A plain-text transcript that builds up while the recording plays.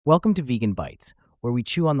Welcome to Vegan Bites, where we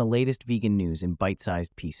chew on the latest vegan news in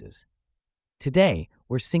bite-sized pieces. Today,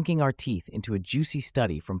 we're sinking our teeth into a juicy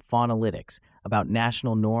study from Faunalytics about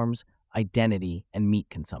national norms, identity, and meat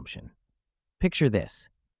consumption. Picture this.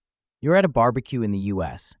 You're at a barbecue in the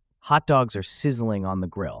US, hot dogs are sizzling on the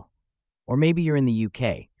grill. Or maybe you're in the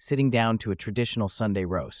UK, sitting down to a traditional Sunday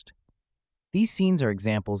roast. These scenes are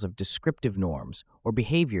examples of descriptive norms or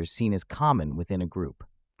behaviors seen as common within a group.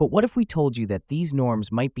 But what if we told you that these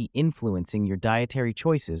norms might be influencing your dietary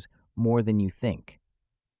choices more than you think?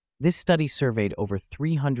 This study surveyed over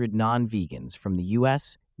 300 non-vegans from the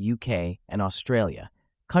US, UK, and Australia,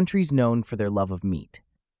 countries known for their love of meat.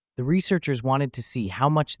 The researchers wanted to see how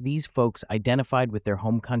much these folks identified with their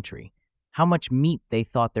home country, how much meat they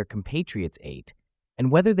thought their compatriots ate, and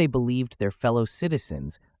whether they believed their fellow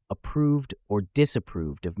citizens approved or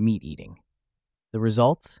disapproved of meat eating. The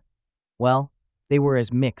results? Well, they were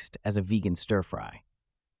as mixed as a vegan stir-fry.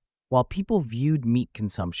 While people viewed meat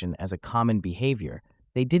consumption as a common behavior,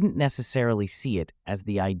 they didn't necessarily see it as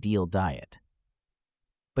the ideal diet.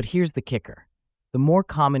 But here's the kicker. The more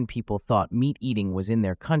common people thought meat eating was in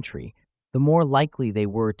their country, the more likely they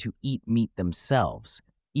were to eat meat themselves,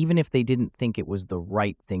 even if they didn't think it was the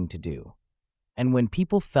right thing to do. And when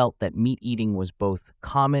people felt that meat eating was both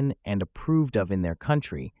common and approved of in their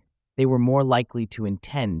country, they were more likely to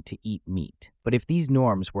intend to eat meat. But if these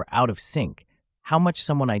norms were out of sync, how much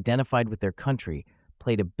someone identified with their country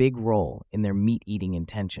played a big role in their meat-eating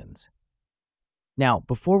intentions. Now,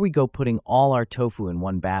 before we go putting all our tofu in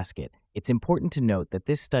one basket, it's important to note that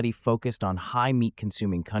this study focused on high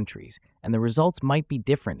meat-consuming countries, and the results might be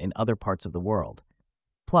different in other parts of the world.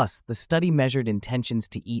 Plus, the study measured intentions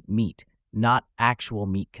to eat meat, not actual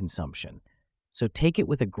meat consumption. So take it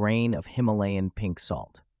with a grain of Himalayan pink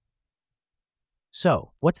salt.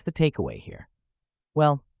 So, what's the takeaway here?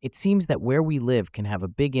 Well, it seems that where we live can have a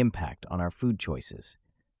big impact on our food choices.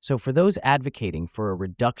 So for those advocating for a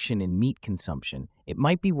reduction in meat consumption, it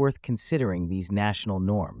might be worth considering these national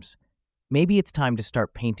norms. Maybe it's time to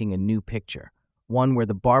start painting a new picture, one where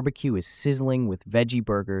the barbecue is sizzling with veggie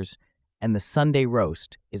burgers and the Sunday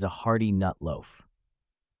roast is a hearty nut loaf.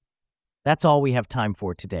 That's all we have time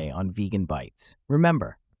for today on Vegan Bites.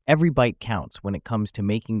 Remember, every bite counts when it comes to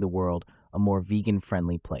making the world a more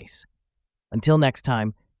vegan-friendly place. Until next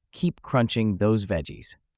time, keep crunching those veggies.